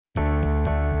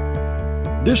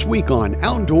This week on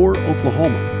Outdoor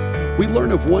Oklahoma, we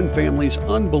learn of one family's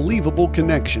unbelievable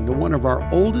connection to one of our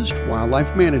oldest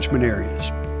wildlife management areas.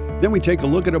 Then we take a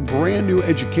look at a brand new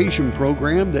education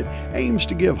program that aims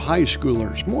to give high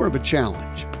schoolers more of a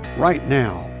challenge. Right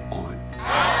now on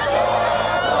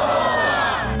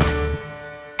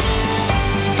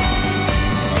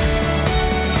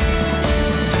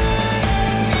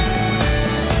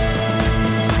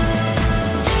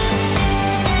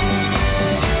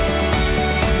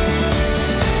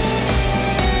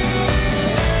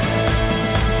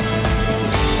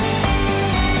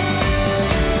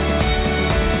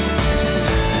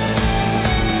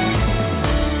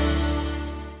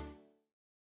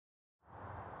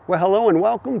Well, hello and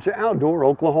welcome to Outdoor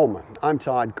Oklahoma. I'm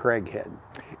Todd Craighead.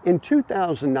 In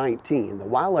 2019, the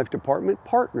Wildlife Department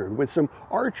partnered with some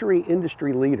archery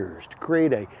industry leaders to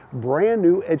create a brand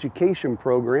new education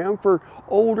program for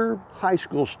older high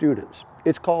school students.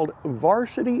 It's called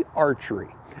Varsity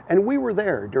Archery, and we were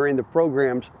there during the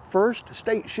program's first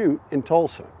state shoot in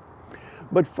Tulsa.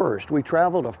 But first, we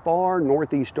traveled to far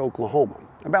northeast Oklahoma,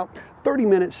 about 30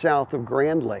 minutes south of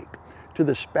Grand Lake, to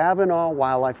the Spavinaw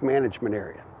Wildlife Management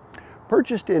Area.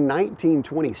 Purchased in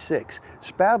 1926,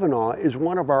 Spavinaw is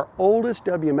one of our oldest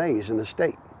WMAs in the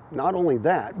state. Not only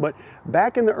that, but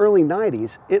back in the early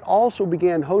 90s, it also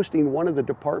began hosting one of the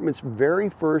department's very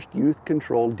first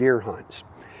youth-controlled deer hunts.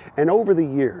 And over the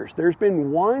years, there's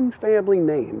been one family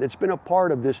name that's been a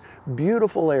part of this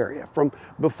beautiful area from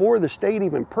before the state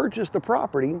even purchased the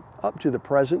property up to the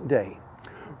present day.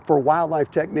 For wildlife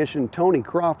technician Tony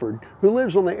Crawford, who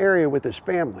lives on the area with his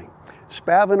family,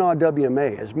 Spavinaw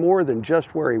WMA is more than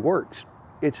just where he works.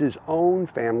 It's his own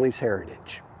family's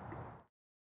heritage.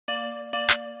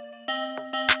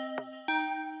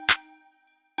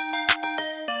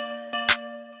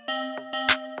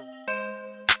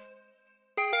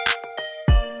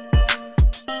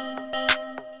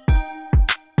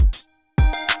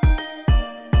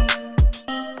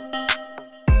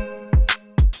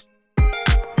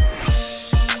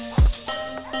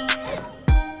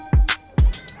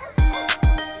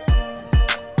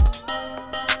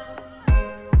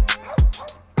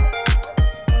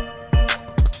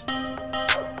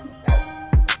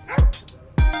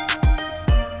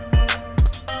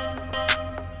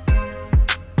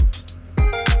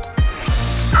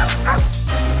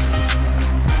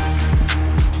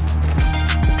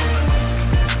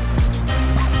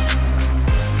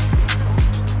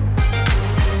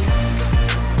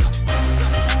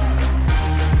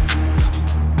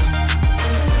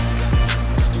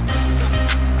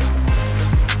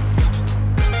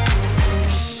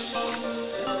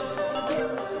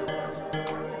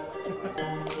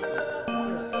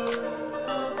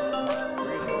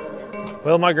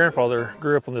 Well, my grandfather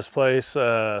grew up on this place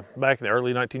back in the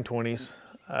early 1920s.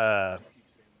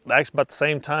 Actually, about the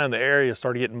same time the area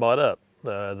started getting bought up.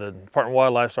 The Department of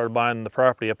Wildlife started buying the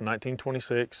property up in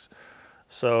 1926.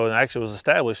 So it actually was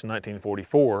established in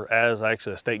 1944 as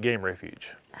actually a state game refuge.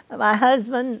 My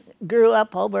husband grew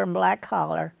up over in Black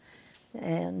Holler,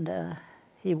 and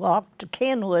he walked to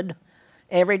Kenwood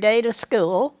every day to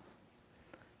school.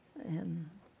 And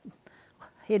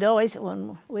he'd always,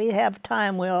 when we have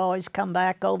time, we'll always come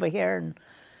back over here and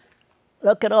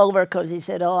look it over, because he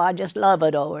said, oh, I just love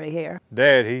it over here.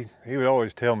 Dad, he would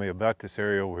always tell me about this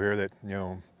area over here that, you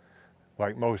know,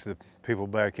 like most of the people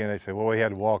back in, they said, well, we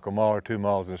had to walk a mile or 2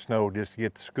 miles in the snow just to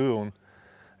get to school.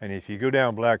 And if you go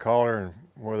down Black Holler and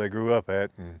where they grew up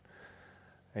at,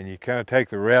 and you kind of take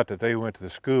the route that they went to the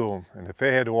school, and if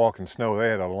they had to walk in snow, they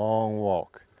had a long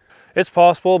walk. It's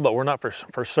possible, but we're not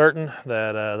for certain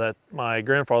that that my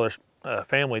grandfather's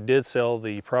family did sell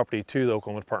the property to the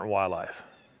Oklahoma Department of Wildlife.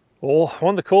 Well,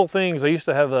 one of the cool things, they used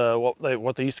to have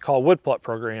what they used to call wood plot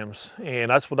programs,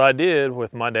 and that's what I did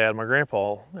with my dad and my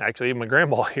grandpa. Actually, even my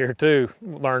grandpa here too.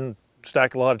 Learned to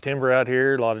stack a lot of timber out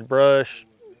here, a lot of brush,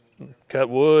 cut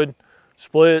wood,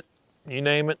 split, you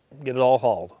name it, get it all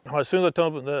hauled. As soon as I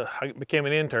told them that I became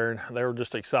an intern, they were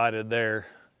just excited there.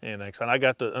 And I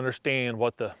got to understand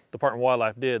what the Department of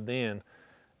Wildlife did then.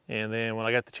 And then when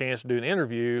I got the chance to do an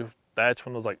interview, that's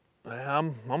when I was like,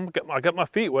 I got my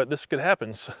feet wet, this could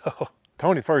happen. So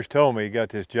Tony first told me he got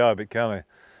this job, it kind of,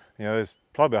 you know, it's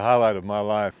probably a highlight of my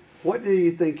life. What do you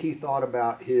think he thought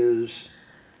about his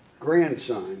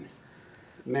grandson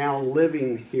now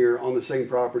living here on the same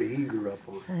property he grew up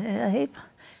on?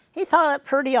 He thought it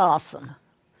pretty awesome.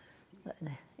 But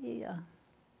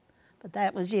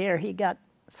that was the year he got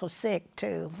so sick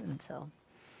too, and so.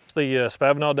 The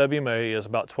Spavinaw WMA is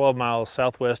about 12 miles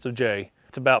southwest of Jay.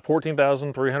 It's about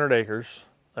 14,300 acres.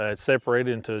 It's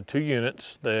separated into 2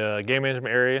 units. The game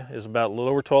management area is about a little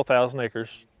over 12,000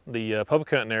 acres. The public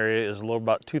hunting area is a little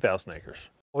about 2,000 acres.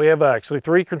 We have actually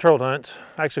 3 controlled hunts,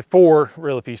 actually 4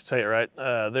 really if you say it right.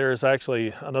 There's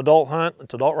actually an adult hunt,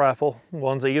 it's adult rifle,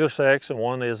 one's either sex and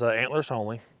one is antlers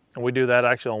only. And we do that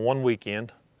actually on one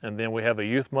weekend. And then we have a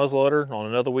youth muzzleloader on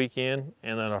another weekend,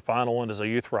 and then our final one is a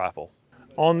youth rifle.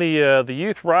 On the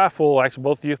youth rifle, actually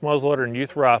both the youth muzzleloader and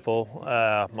youth rifle,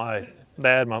 my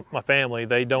dad, my family,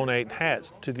 they donate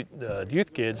hats to the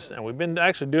youth kids, and we've been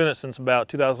actually doing it since about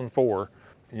 2004.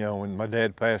 You know, when my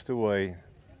dad passed away,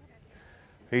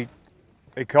 he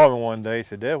called me one day, he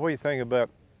said, "Dad, what do you think about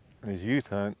his youth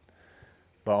hunt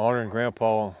by honoring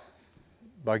Grandpa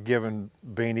by giving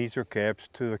beanies or caps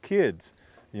to the kids,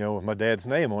 you know, with my dad's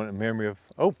name on it in memory of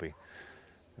Opie?"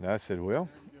 And I said, "Well,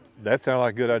 that sounds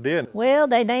like a good idea." Well,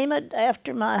 they name it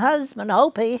after my husband,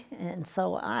 Opie, and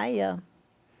so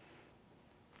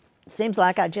seems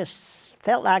like I just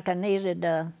felt like I needed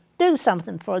to do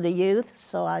something for the youth,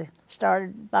 so I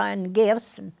started buying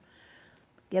gifts and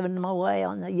giving them away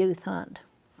on the youth hunt.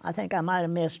 I think I might have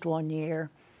missed 1 year,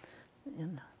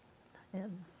 and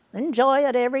enjoy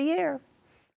it every year.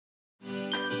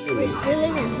 We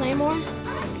live in Claymore,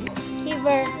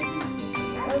 Heber,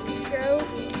 Locust Grove.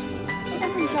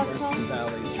 I'm from Choctaw.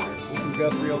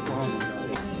 Guthrie,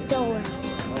 Oklahoma. Delaware.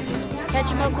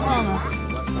 Ketchum, Oklahoma.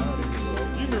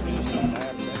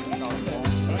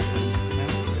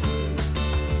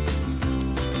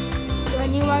 Do I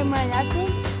need one of my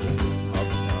napkins?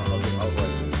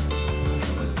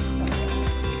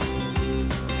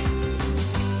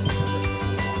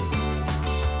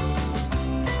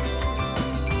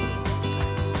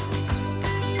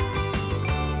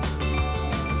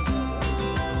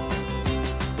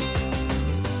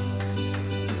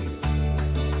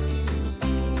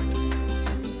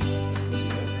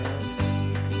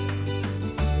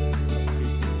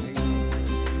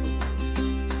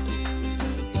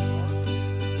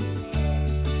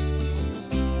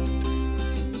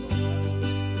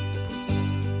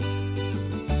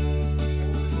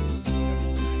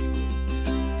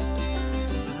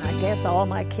 I guess all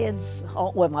my kids,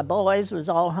 well, my boys was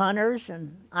all hunters,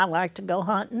 and I like to go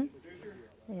hunting,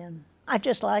 and I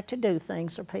just like to do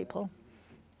things for people.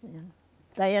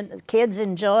 And the kids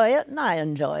enjoy it, and I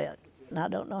enjoy it. And I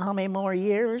don't know how many more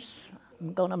years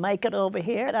I'm going to make it over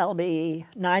here. I'll be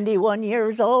 91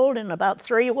 years old in about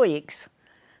 3 weeks.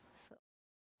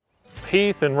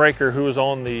 Heath and Raker, who was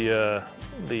on the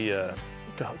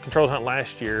controlled hunt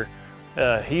last year,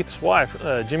 Heath's wife,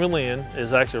 Jimmy Lynn,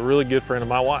 is actually a really good friend of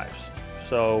my wife's.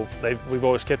 So we've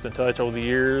always kept in touch over the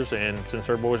years, and since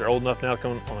our boys are old enough now to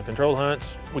come on the controlled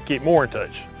hunts, we keep more in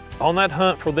touch. On that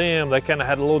hunt for them, they kind of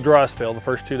had a little dry spell the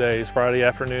first 2 days, Friday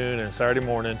afternoon and Saturday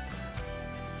morning.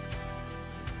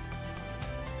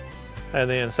 And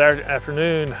then Saturday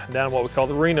afternoon, down in what we call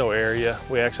the Reno area,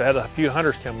 we actually had a few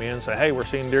hunters come in and say, "Hey, we're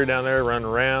seeing deer down there running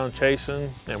around,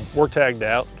 chasing, and we're tagged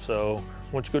out, so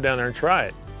why don't you go down there and try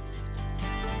it?"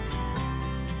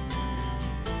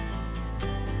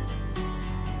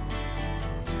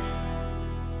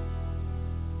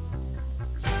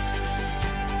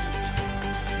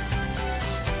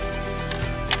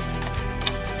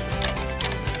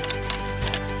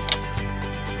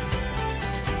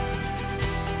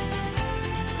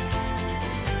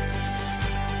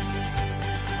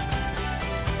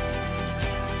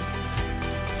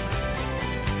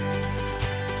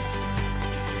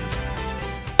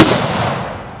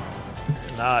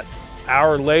 Not an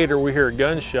hour later, we hear a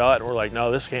gunshot, and we're like, "No,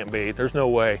 this can't be. There's no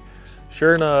way."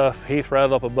 Sure enough, Heath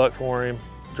rattled up a buck for him,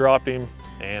 dropped him,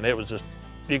 and it was just,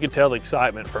 you could tell the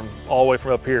excitement from all the way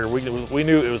from up here. We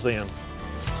knew it was them.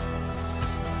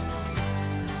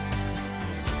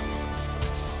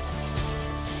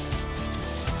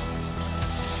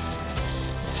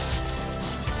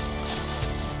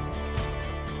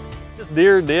 This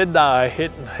deer did die,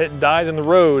 died in the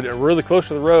road, really close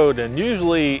to the road, and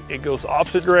usually it goes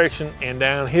opposite direction and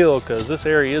downhill because this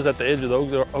area is at the edge of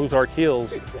the Ozark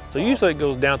Hills. So usually it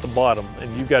goes down at the bottom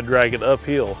and you've got to drag it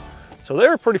uphill. So they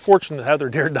were pretty fortunate to have their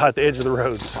deer die at the edge of the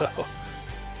road. So.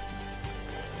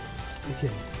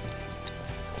 Okay.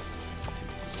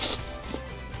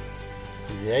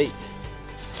 He's 8.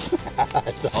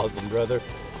 That's awesome, brother.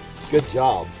 Good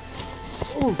job.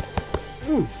 Ooh.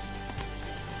 Ooh.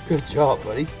 Good job,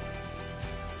 buddy.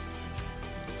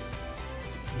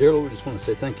 Dear Lord, we just want to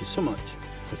say thank you so much.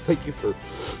 Thank you for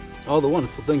all the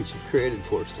wonderful things you've created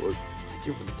for us, Lord. Thank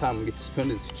you for the time we get to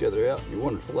spend with each other out in your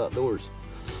wonderful outdoors.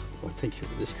 Lord, thank you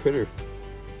for this critter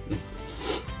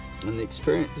and the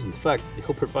experience and the fact that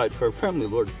you'll provide for our family,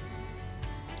 Lord.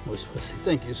 I just want to say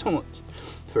thank you so much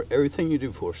for everything you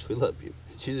do for us. We love you.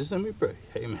 In Jesus' name we pray.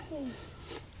 Amen.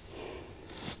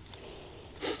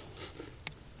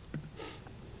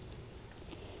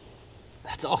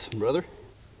 That's awesome, brother.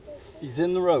 He's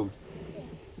in the road,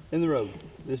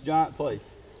 this giant place,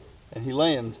 and he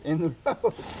lands in the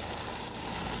road.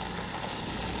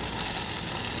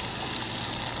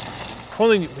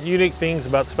 One of the unique things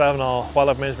about the Spavinaw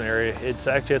Wildlife Management Area, it's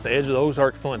actually at the edge of the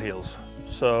Ozark Flint Hills.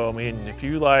 So, I mean, if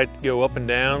you like to go up and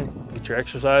down, get your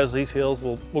exercise, these hills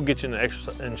will get you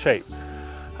in shape.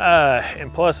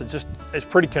 And plus, it's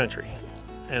pretty country.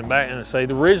 And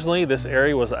originally this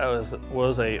area was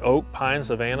a oak pine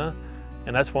savanna,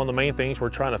 and that's one of the main things we're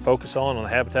trying to focus on the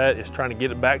habitat, is trying to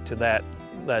get it back to that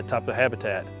type of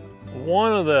habitat.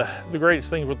 One of the greatest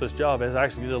things with this job is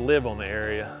actually to live on the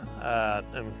area,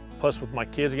 and plus with my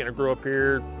kids getting to grow up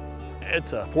here,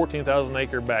 it's a 14,000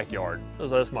 acre backyard,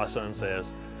 as my son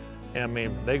says. And I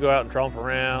mean, they go out and tromp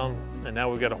around, and now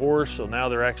we've got a horse, so now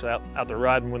they're actually out there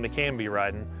riding when they can be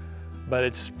riding. But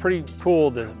it's pretty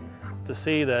cool to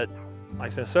see that,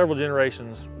 like I said, several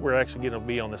generations, we're actually going to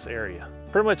be on this area.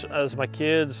 Pretty much as my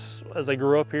kids, as they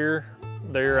grew up here,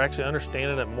 they're actually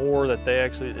understanding it more, that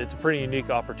it's a pretty unique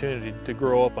opportunity to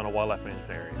grow up on a wildlife management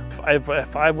area.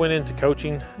 If I went into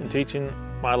coaching and teaching,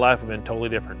 my life would have been totally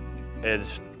different. I'd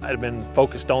have been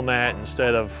focused on that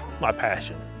instead of my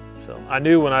passion. So I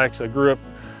knew when I actually grew up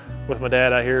with my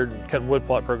dad out here cutting wood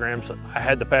plot programs, I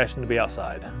had the passion to be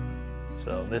outside.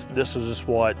 So this was just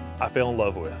what I fell in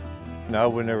love with. Now, I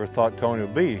would never thought Tony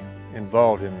would be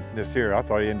involved in this here. I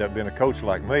thought he'd end up being a coach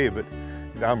like me, but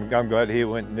I'm glad he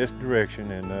went in this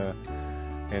direction,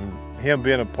 and him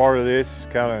being a part of this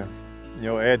kind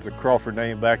of, adds the Crawford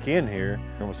name back in here.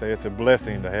 I'm gonna say it's a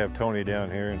blessing to have Tony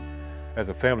down here and as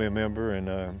a family member, and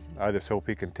I just hope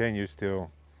he continues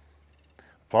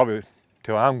probably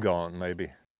till I'm gone,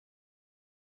 maybe.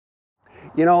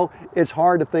 You know, it's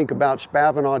hard to think about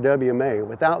Spavinaw WMA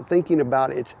without thinking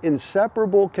about its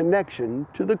inseparable connection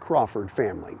to the Crawford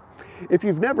family. If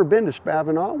you've never been to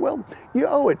Spavinaw, well, you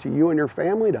owe it to you and your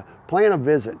family to plan a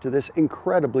visit to this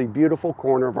incredibly beautiful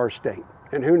corner of our state.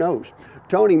 And who knows,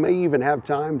 Tony may even have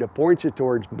time to point you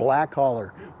towards Black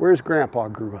Holler, where his grandpa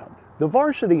grew up. The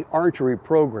Varsity Archery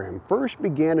program first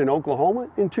began in Oklahoma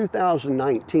in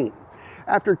 2019.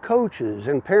 After coaches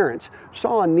and parents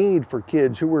saw a need for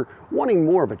kids who were wanting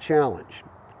more of a challenge.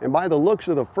 And by the looks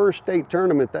of the first state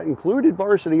tournament that included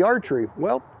varsity archery,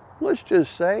 well, let's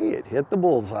just say it hit the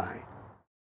bullseye.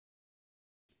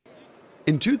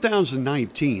 In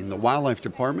 2019, the Wildlife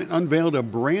Department unveiled a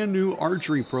brand new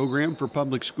archery program for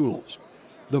public schools.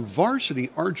 The Varsity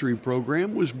Archery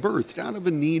program was birthed out of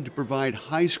a need to provide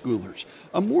high schoolers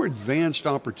a more advanced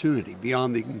opportunity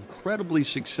beyond the incredibly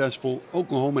successful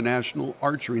Oklahoma National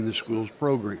Archery in the Schools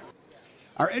program.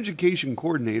 Our education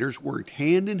coordinators worked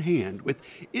hand in hand with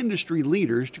industry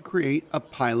leaders to create a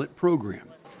pilot program.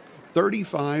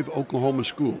 35 Oklahoma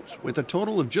schools, with a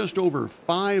total of just over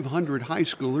 500 high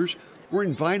schoolers, were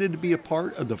invited to be a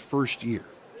part of the first year.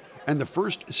 And the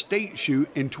first state shoot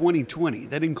in 2020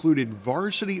 that included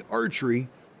varsity archery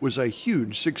was a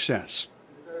huge success.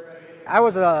 I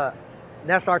was a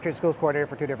National Archery Schools coordinator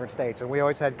for 2 different states, and we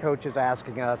always had coaches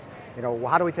asking us,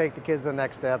 how do we take the kids to the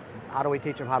next steps? How do we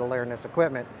teach them how to learn this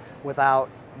equipment without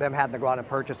them having to go out and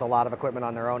purchase a lot of equipment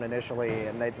on their own initially,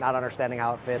 and they not understanding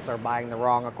how it fits or buying the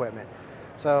wrong equipment.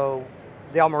 So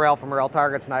Dale Morrell from Morrell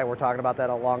Targets and I were talking about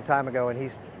that a long time ago, and he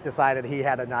decided he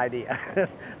had an idea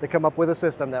to come up with a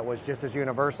system that was just as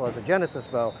universal as a Genesis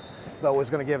bow, but was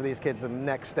going to give these kids the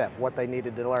next step, what they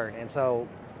needed to learn. And so,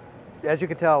 as you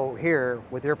can tell here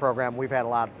with your program, we've had a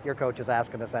lot of your coaches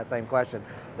asking us that same question.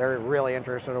 They're really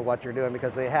interested in what you're doing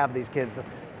because they have these kids.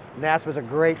 NASPA's a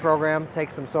great program,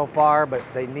 takes them so far, but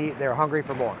they're hungry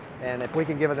for more. And if we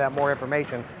can give them that more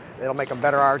information, it'll make them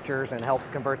better archers and help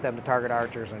convert them to target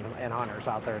archers and hunters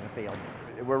out there in the field.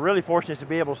 We're really fortunate to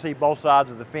be able to see both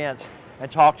sides of the fence and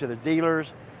talk to the dealers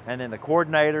and then the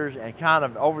coordinators, and kind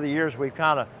of over the years we've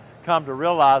kind of come to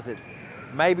realize that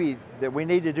maybe that we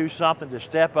need to do something to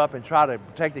step up and try to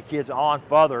take the kids on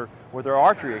further with their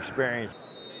archery experience.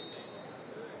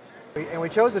 And we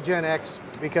chose the Gen X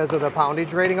because of the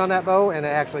poundage rating on that bow, and it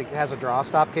actually has a draw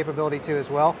stop capability too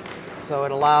as well. So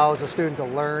it allows a student to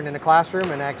learn in the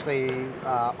classroom and actually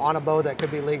on a bow that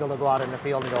could be legal to go out in the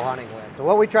field and go hunting with. So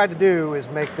what we tried to do is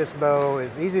make this bow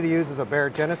as easy to use as a bare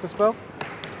Genesis bow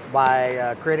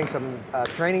by creating some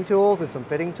training tools and some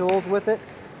fitting tools with it,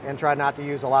 and try not to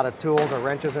use a lot of tools or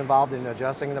wrenches involved in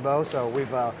adjusting the bow. So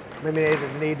we've eliminated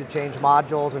the need to change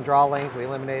modules and draw length. We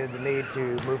eliminated the need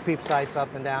to move peep sights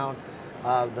up and down.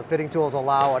 The fitting tools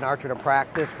allow an archer to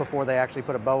practice before they actually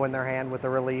put a bow in their hand with the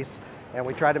release. And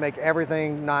we try to make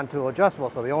everything non-tool adjustable,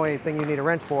 so the only thing you need a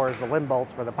wrench for is the limb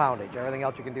bolts for the poundage. Everything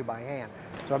else you can do by hand.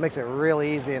 So it makes it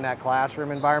really easy in that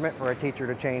classroom environment for a teacher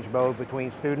to change bow between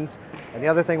students. And the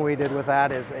other thing we did with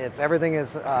that is everything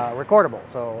is recordable.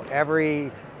 So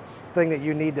every thing that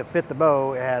you need to fit the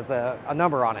bow has a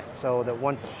number on it, so that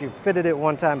once you've fitted it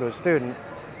one time to a student,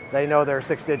 they know their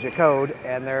 6-digit code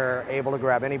and they're able to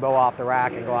grab any bow off the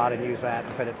rack and go out and use that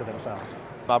and fit it to themselves.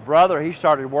 My brother, he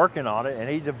started working on it, and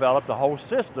he developed a whole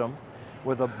system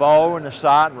with a bow and the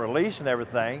sight and release and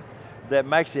everything that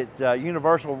makes it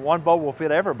universal. One bow will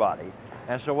fit everybody.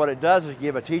 And so what it does is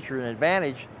give a teacher an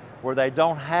advantage where they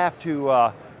don't have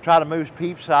to try to move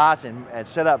peep sights and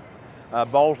set up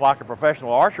bows like a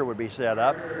professional archer would be set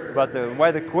up. But the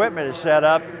way the equipment is set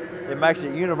up, it makes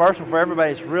it universal for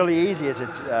everybody. It's really easy. It's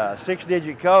a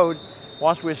 6-digit code.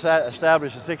 Once we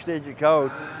establish a 6-digit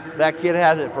code, that kid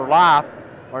has it for life,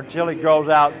 or until he grows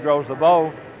the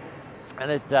bow.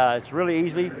 And it's really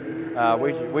easy.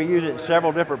 We use it in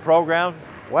several different programs.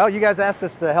 Well, you guys asked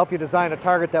us to help you design a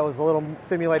target that was a little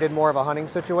simulated more of a hunting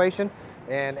situation.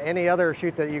 And any other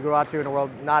shoot that you go out to in the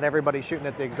world, not everybody's shooting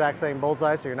at the exact same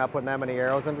bullseye, so you're not putting that many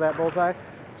arrows into that bullseye.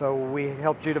 So we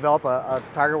helped you develop a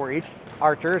target where each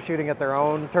archer is shooting at their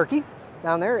own turkey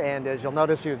down there. And as you'll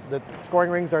notice, the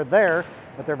scoring rings are there,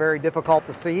 but they're very difficult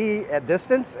to see at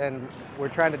distance. And we're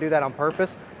trying to do that on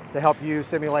purpose to help you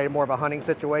simulate more of a hunting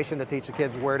situation, to teach the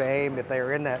kids where to aim. If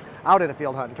they're out in the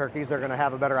field hunting turkeys, they're going to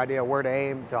have a better idea of where to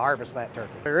aim to harvest that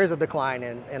turkey. There is a decline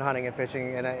in hunting and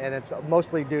fishing, and it's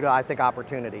mostly due to, I think,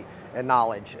 opportunity and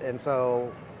knowledge. And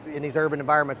so in these urban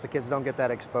environments, the kids don't get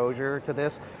that exposure to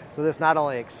this. So this not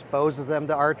only exposes them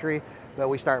to archery, but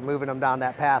we start moving them down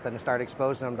that path and start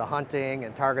exposing them to hunting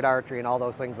and target archery and all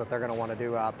those things that they're going to want to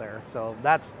do out there. So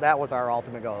that was our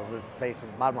ultimate goal, is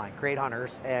basically, bottom line, create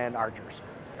hunters and archers.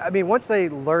 I mean, once they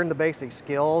learn the basic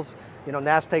skills,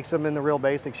 NAS takes them in the real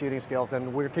basic shooting skills,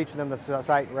 and we're teaching them the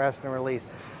sight, rest, and release.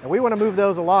 And we want to move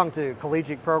those along to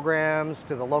collegiate programs,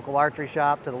 to the local archery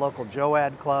shop, to the local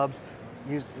JOAD clubs,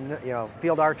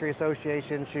 Field Archery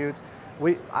Association shoots.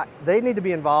 They need to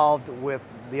be involved with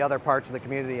the other parts of the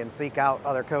community and seek out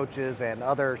other coaches and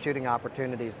other shooting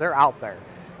opportunities. They're out there.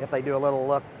 If they do a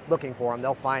little looking for them,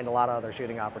 they'll find a lot of other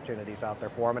shooting opportunities out there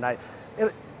for them. And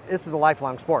this is a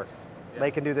lifelong sport. They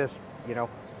can do this,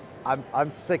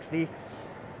 I'm 60,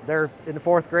 they're in the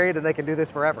 4th grade, and they can do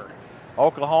this forever.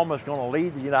 Oklahoma is going to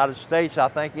lead the United States, I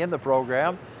think, in the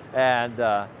program, and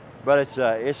but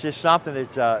it's just something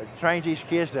that trains these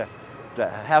kids to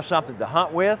have something to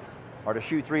hunt with or to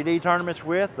shoot 3D tournaments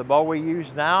with. The bow we use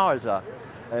now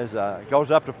goes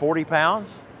up to 40 pounds,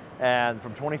 and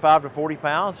from 25 to 40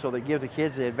 pounds, so that gives the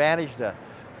kids the advantage to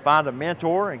find a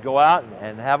mentor and go out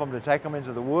and have them to take them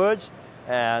into the woods.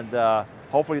 And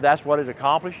hopefully that's what it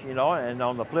accomplished, And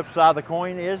on the flip side of the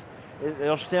coin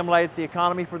it'll stimulate the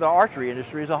economy for the archery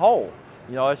industry as a whole.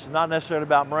 It's not necessarily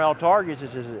about morale targets,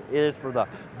 it is for the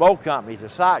bow companies, the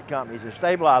sight companies, the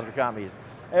stabilizer companies.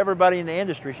 Everybody in the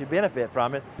industry should benefit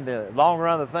from it. In the long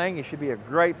run of the thing, it should be a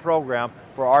great program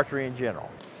for archery in general.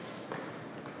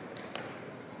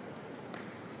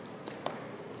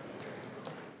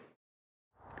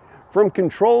 From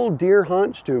controlled deer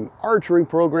hunts to archery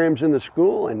programs in the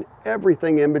school and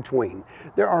everything in between,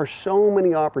 there are so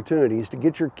many opportunities to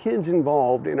get your kids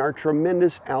involved in our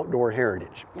tremendous outdoor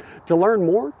heritage. To learn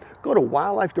more, go to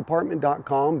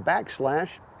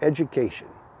wildlifedepartment.com/education.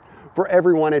 For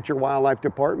everyone at your wildlife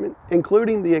department,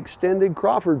 including the extended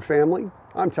Crawford family,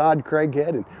 I'm Todd Craighead,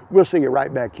 and we'll see you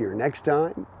right back here next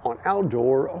time on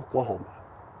Outdoor Oklahoma.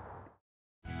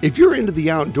 If you're into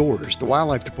the outdoors, the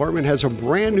Wildlife Department has a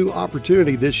brand new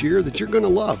opportunity this year that you're going to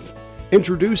love.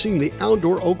 Introducing the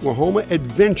Outdoor Oklahoma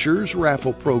Adventures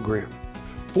Raffle Program.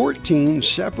 14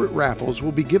 separate raffles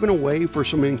will be given away for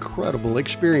some incredible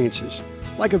experiences,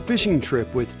 like a fishing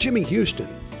trip with Jimmy Houston,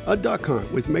 a duck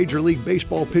hunt with Major League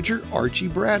Baseball pitcher Archie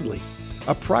Bradley,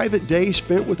 a private day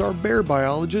spent with our bear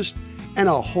biologist, and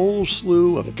a whole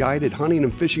slew of guided hunting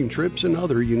and fishing trips and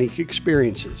other unique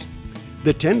experiences.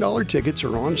 The $10 tickets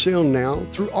are on sale now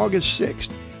through August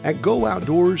 6th at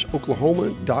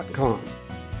gooutdoorsoklahoma.com.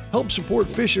 Help support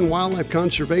fish and wildlife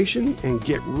conservation and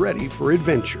get ready for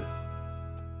adventure.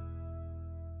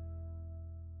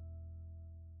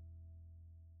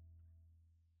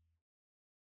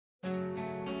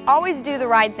 Always do the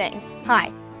right thing.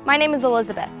 Hi, my name is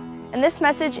Elizabeth, and this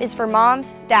message is for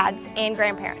moms, dads, and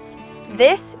grandparents.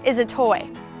 This is a toy.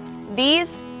 These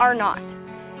are not.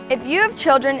 If you have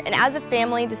children and as a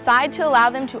family decide to allow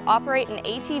them to operate an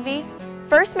ATV,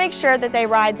 first make sure that they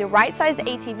ride the right size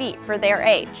ATV for their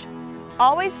age.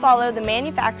 Always follow the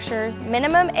manufacturer's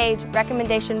minimum age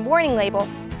recommendation warning label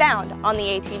found on the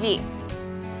ATV.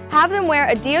 Have them wear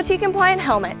a DOT-compliant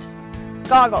helmet,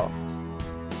 goggles,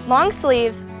 long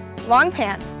sleeves, long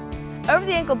pants,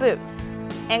 over-the-ankle boots,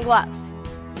 and gloves.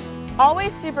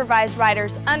 Always supervise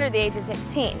riders under the age of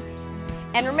 16.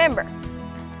 And remember,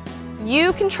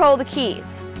 you control the keys.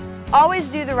 Always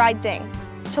do the right thing.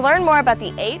 To learn more about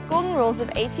the 8 golden rules of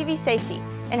ATV safety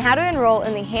and how to enroll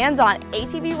in the hands-on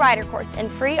ATV rider course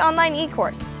and free online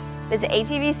e-course, visit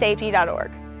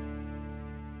atvsafety.org.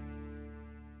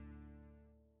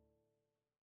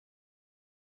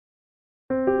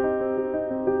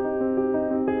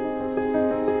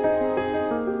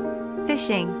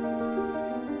 Fishing,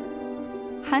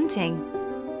 hunting,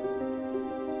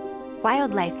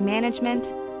 wildlife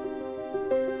management,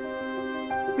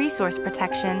 resource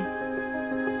protection,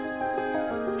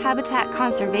 habitat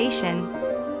conservation,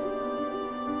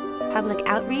 public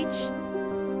outreach,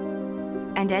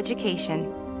 and education.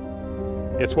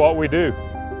 It's what we do.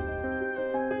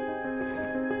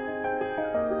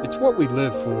 It's what we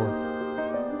live for.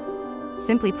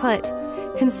 Simply put,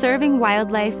 conserving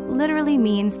wildlife literally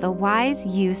means the wise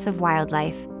use of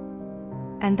wildlife.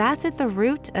 And that's at the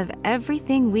root of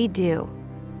everything we do.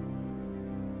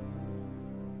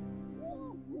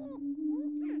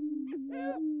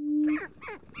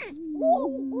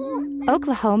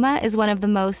 Oklahoma is one of the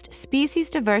most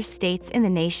species-diverse states in the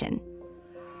nation.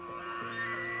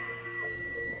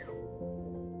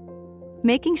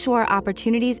 Making sure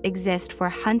opportunities exist for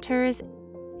hunters,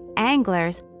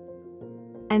 anglers,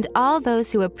 and all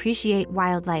those who appreciate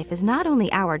wildlife is not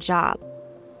only our job.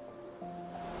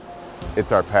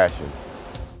 It's our passion.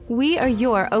 We are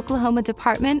your Oklahoma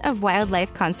Department of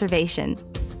Wildlife Conservation.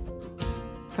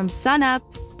 From sunup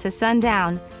to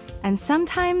sundown, and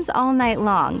sometimes all night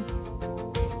long,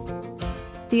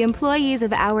 the employees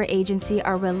of our agency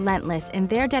are relentless in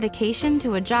their dedication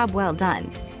to a job well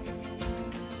done.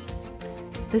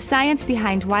 The science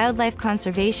behind wildlife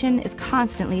conservation is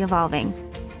constantly evolving,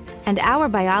 and our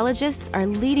biologists are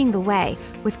leading the way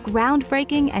with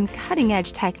groundbreaking and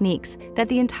cutting-edge techniques that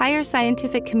the entire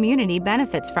scientific community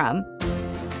benefits from.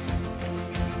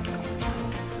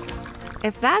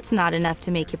 If that's not enough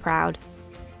to make you proud,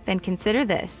 then consider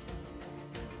this.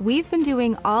 We've been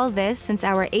doing all this since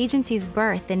our agency's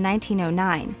birth in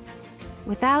 1909,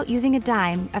 without using a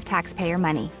dime of taxpayer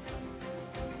money.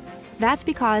 That's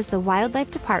because the Wildlife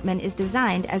Department is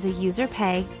designed as a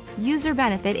user-pay,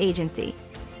 user-benefit agency.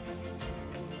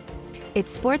 It's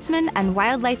sportsmen and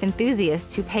wildlife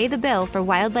enthusiasts who pay the bill for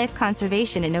wildlife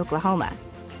conservation in Oklahoma.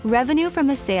 Revenue from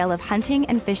the sale of hunting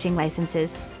and fishing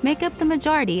licenses make up the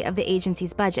majority of the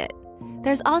agency's budget.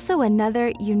 There's also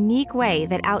another unique way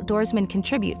that outdoorsmen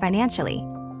contribute financially.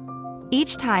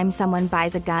 Each time someone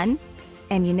buys a gun,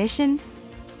 ammunition,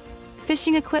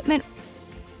 fishing equipment,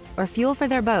 or fuel for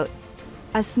their boat,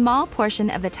 a small portion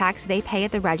of the tax they pay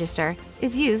at the register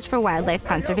is used for wildlife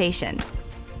conservation.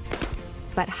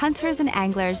 But hunters and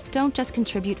anglers don't just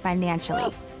contribute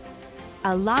financially.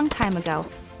 A long time ago,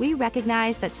 we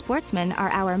recognized that sportsmen are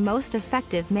our most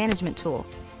effective management tool.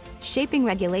 Shaping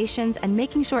regulations and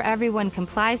making sure everyone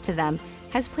complies to them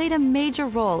has played a major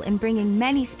role in bringing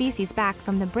many species back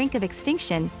from the brink of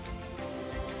extinction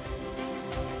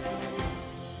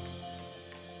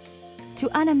to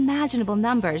unimaginable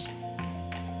numbers.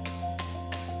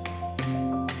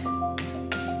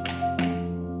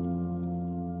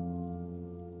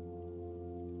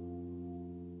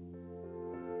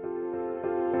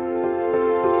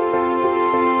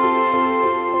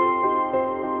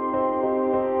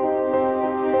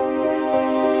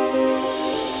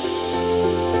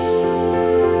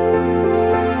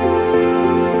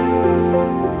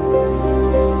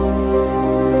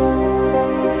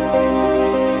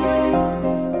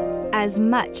 As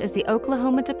much as the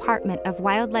Oklahoma Department of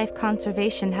Wildlife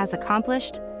Conservation has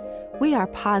accomplished, we are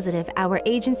positive our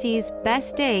agency's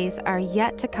best days are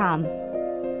yet to come.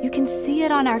 You can see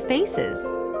it on our faces.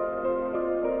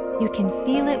 You can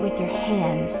feel it with your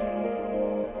hands.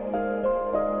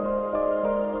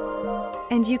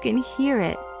 And you can hear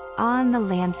it on the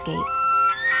landscape.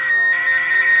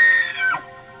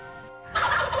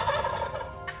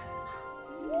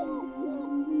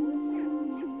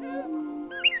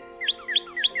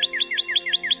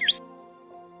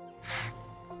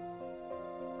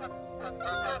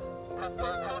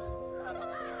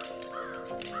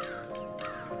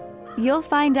 You'll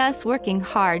find us working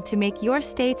hard to make your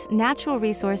state's natural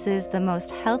resources the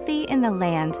most healthy in the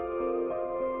land.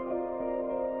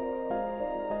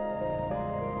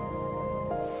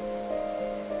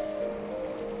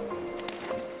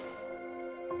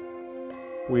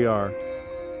 We are.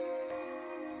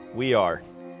 We are.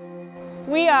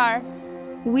 We are.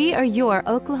 We are your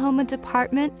Oklahoma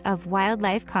Department of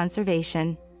Wildlife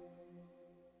Conservation.